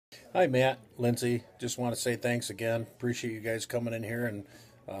Hi, Matt, Lindsay. Just want to say thanks again. Appreciate you guys coming in here and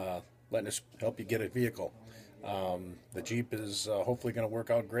letting us help you get a vehicle. The Jeep is hopefully going to work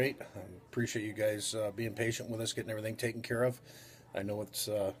out great. Appreciate you guys being patient with us, getting everything taken care of. I know it's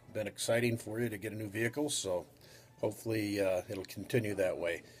been exciting for you to get a new vehicle, so hopefully it'll continue that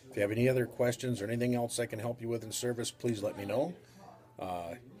way. If you have any other questions or anything else I can help you with in service, please let me know.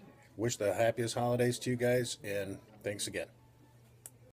 Wish the happiest holidays to you guys, and thanks again.